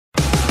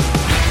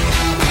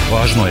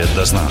Važno je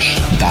da znaš.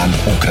 Dan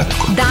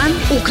ukratko. Dan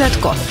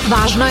ukratko.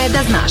 Važno je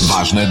da znaš.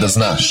 Važno je da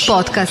znaš.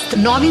 Podcast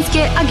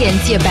novinske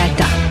agencije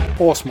Beta.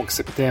 8.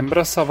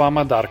 septembra sa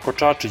vama Darko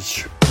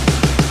Čačić.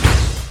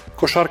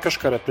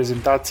 Košarkaška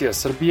reprezentacija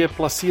Srbije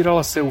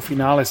plasirala se u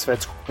finale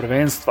svetskog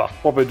prvenstva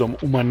pobedom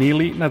u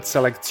Manili nad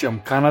selekcijom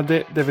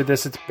Kanade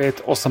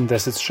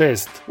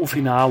 95-86. U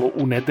finalu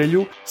u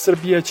nedelju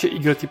Srbija će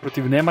igrati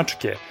protiv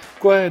Nemačke,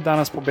 koja je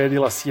danas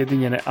pobedila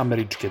Sjedinjene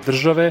Američke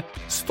Države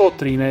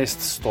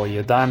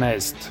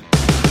 113-111.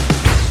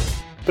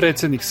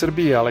 Predsednik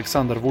Srbije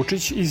Aleksandar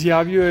Vučić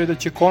izjavio je da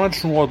će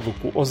konačnu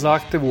odluku o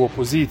zahtevu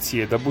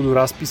opozicije da budu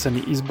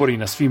raspisani izbori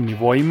na svim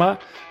nivoima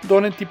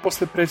doneti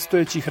posle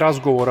predstojećih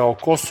razgovora o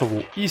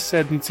Kosovu i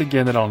sednice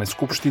Generalne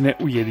skupštine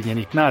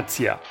Ujedinjenih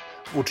nacija.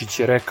 Vučić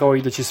je rekao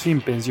i da će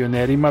svim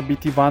penzionerima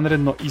biti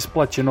vanredno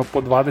isplaćeno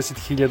po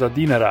 20.000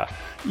 dinara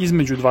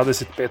između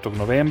 25.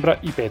 novembra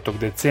i 5.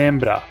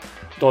 decembra.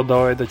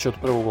 Dodao je da će od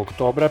 1.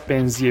 oktobra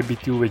penzije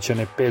biti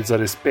uvećane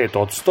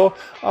 5,5%,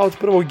 a od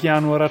 1.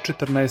 januara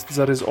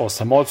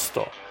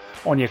 14,8%.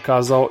 On je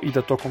kazao i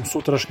da tokom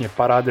sutrašnje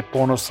parade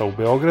ponosa u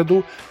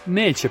Beogradu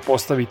neće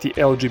postaviti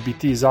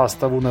LGBT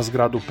zastavu na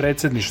zgradu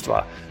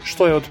predsedništva,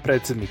 što je od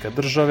predsednika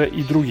države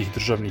i drugih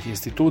državnih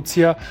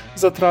institucija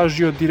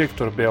zatražio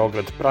direktor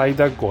Beograd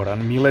Prajda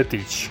Goran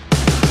Miletić.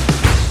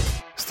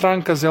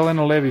 Stranka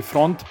Zeleno-levi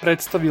front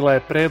predstavila je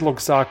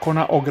predlog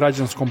zakona o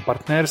građanskom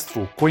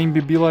partnerstvu kojim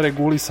bi bila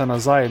regulisana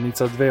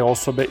zajednica dve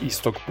osobe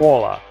istog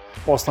pola.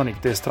 Poslanik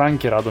te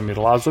stranke Radomir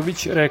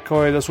Lazović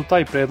rekao je da su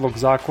taj predlog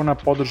zakona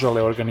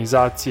podržale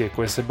organizacije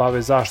koje se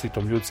bave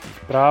zaštitom ljudskih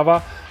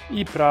prava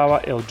i prava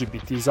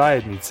LGBT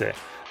zajednice.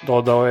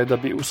 Dodao je da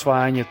bi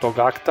usvajanje tog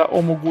akta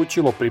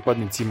omogućilo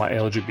pripadnicima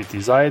LGBT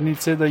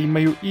zajednice da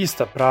imaju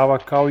ista prava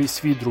kao i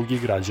svi drugi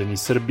građani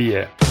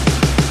Srbije.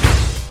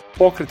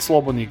 Pokret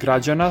slobodnih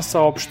građana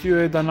saopštio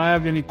je da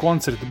najavljeni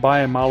koncert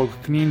Baje Malog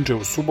Knindže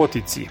u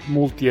Subotici,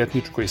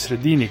 multietničkoj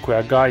sredini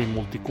koja gaji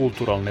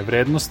multikulturalne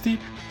vrednosti,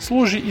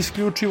 služi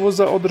isključivo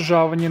za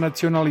održavanje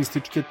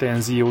nacionalističke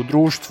tenzije u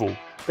društvu.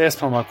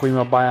 Pesmama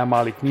kojima Baja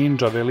Mali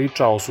Knindža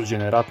veliča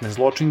osuđene ratne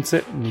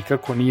zločince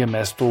nikako nije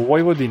mesto u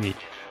Vojvodini,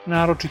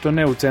 naročito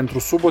ne u centru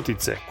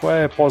Subotice, koja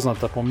je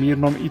poznata po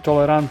mirnom i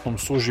tolerantnom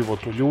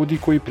suživotu ljudi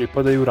koji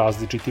pripadaju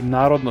različitim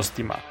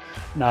narodnostima,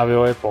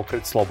 naveo je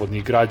Pokret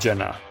slobodnih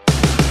građana.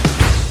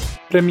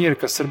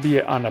 Premijerka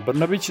Srbije Ana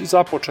Brnabić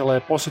započela je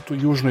posetu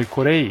Južnoj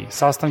Koreji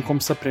sastankom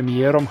sa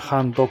premijerom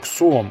Han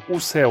Dok-suom u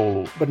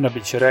Seulu.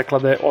 Brnabić je rekla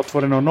da je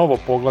otvoreno novo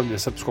poglavlje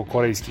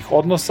srpsko-korejskih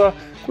odnosa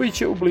koji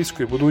će u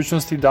bliskoj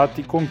budućnosti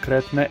dati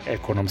konkretne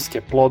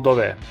ekonomske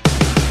plodove.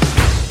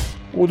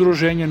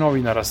 Udruženje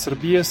novinara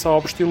Srbije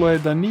saopštilo je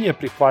da nije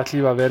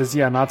prihvatljiva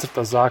verzija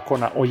nacrta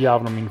zakona o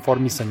javnom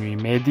informisanju i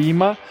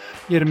medijima,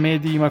 jer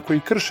medijima koji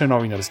krše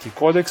novinarski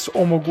kodeks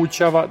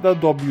omogućava da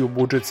dobiju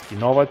budžetski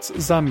novac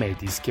za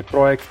medijske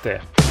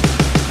projekte.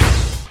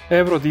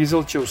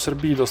 Eurodizel će u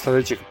Srbiji do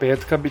sledećeg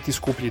petka biti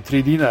skuplji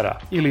 3 dinara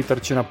i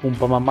litar će na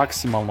pumpama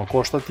maksimalno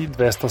koštati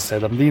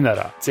 207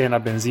 dinara. Cena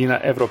benzina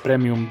Euro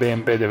Premium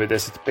BMB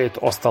 95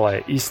 ostala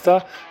je ista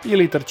i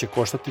litar će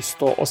koštati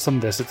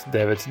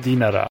 189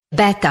 dinara.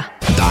 Beta.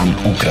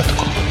 Dan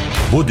ukratko.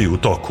 Budi u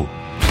toku.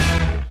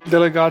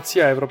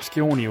 Delegacija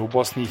Evropske unije u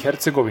Bosni i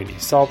Hercegovini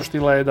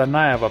saopštila je da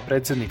najava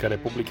predsednika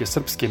Republike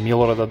Srpske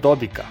Milorada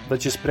Dodika da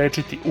će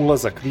sprečiti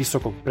ulazak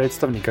visokog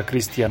predstavnika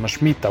Kristijana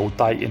Šmita u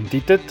taj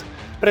entitet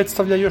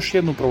predstavlja još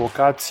jednu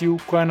provokaciju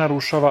koja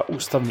narušava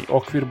ustavni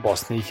okvir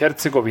Bosne i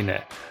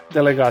Hercegovine.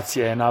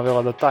 Delegacija je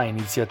navela da ta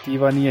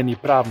inicijativa nije ni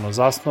pravno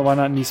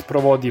zasnovana ni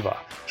sprovodiva.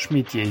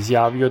 Šmit je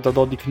izjavio da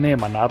Dodik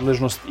nema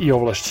nadležnost i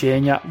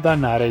ovlašćenja da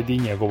naredi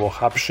njegovo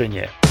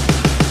hapšenje.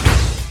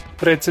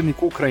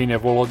 Predsednik Ukrajine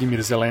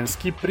Volodimir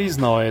Zelenski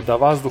priznao je da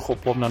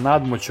vazduhoplovna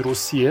nadmoć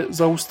Rusije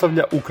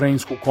zaustavlja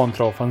ukrajinsku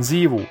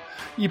kontraofanzivu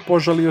i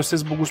požalio se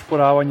zbog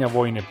usporavanja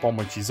vojne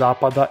pomoći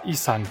Zapada i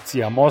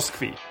sankcija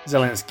Moskvi.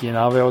 Zelenski je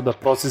naveo da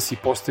procesi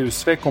postaju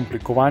sve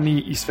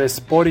komplikovaniji i sve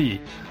sporiji,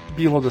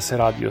 bilo da se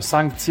radi o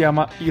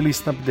sankcijama ili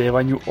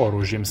snabdevanju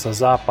oružjem sa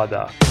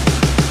Zapada.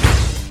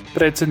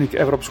 Predsednik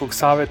Evropskog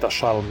saveta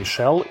Charles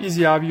Michel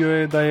izjavio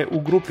je da je u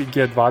grupi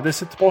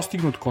G20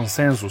 postignut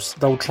konsenzus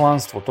da u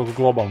članstvo tog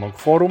globalnog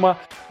foruma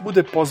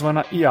bude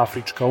pozvana i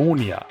Afrička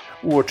unija.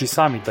 Uoči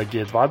samita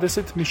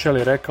G20 Michel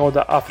je rekao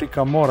da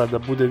Afrika mora da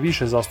bude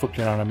više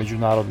zastupljena na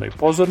međunarodnoj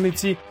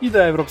pozornici i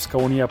da Evropska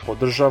unija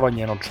podržava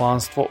njeno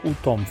članstvo u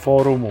tom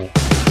forumu.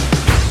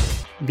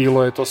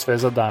 Bilo je to sve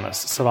za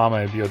danas. Sa vama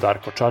je bio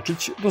Darko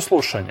Čačić. Do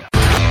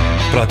slušanja.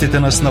 Pratite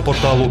nas na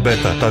portalu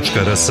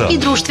beta.rs i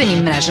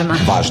društvenim mrežama.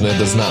 Važno je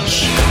da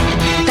znaš.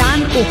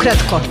 Dan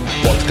ukratko.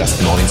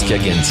 Podcast novinske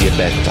agencije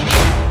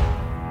Beta.